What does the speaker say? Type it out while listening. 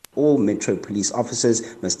all Metro Police officers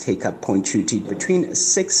must take up point duty between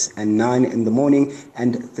 6 and 9 in the morning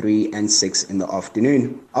and 3 and 6 in the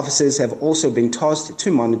afternoon. Officers have also been tasked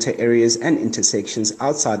to monitor areas and intersections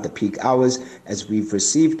outside the peak hours, as we've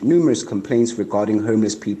received numerous complaints regarding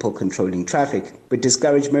homeless people controlling traffic. We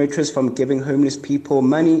discourage motorists from giving homeless people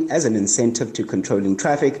money as an incentive to controlling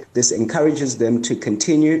traffic. This encourages them to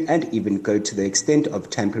continue and even go to the extent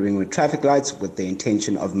of tampering with traffic lights with the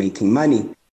intention of making money.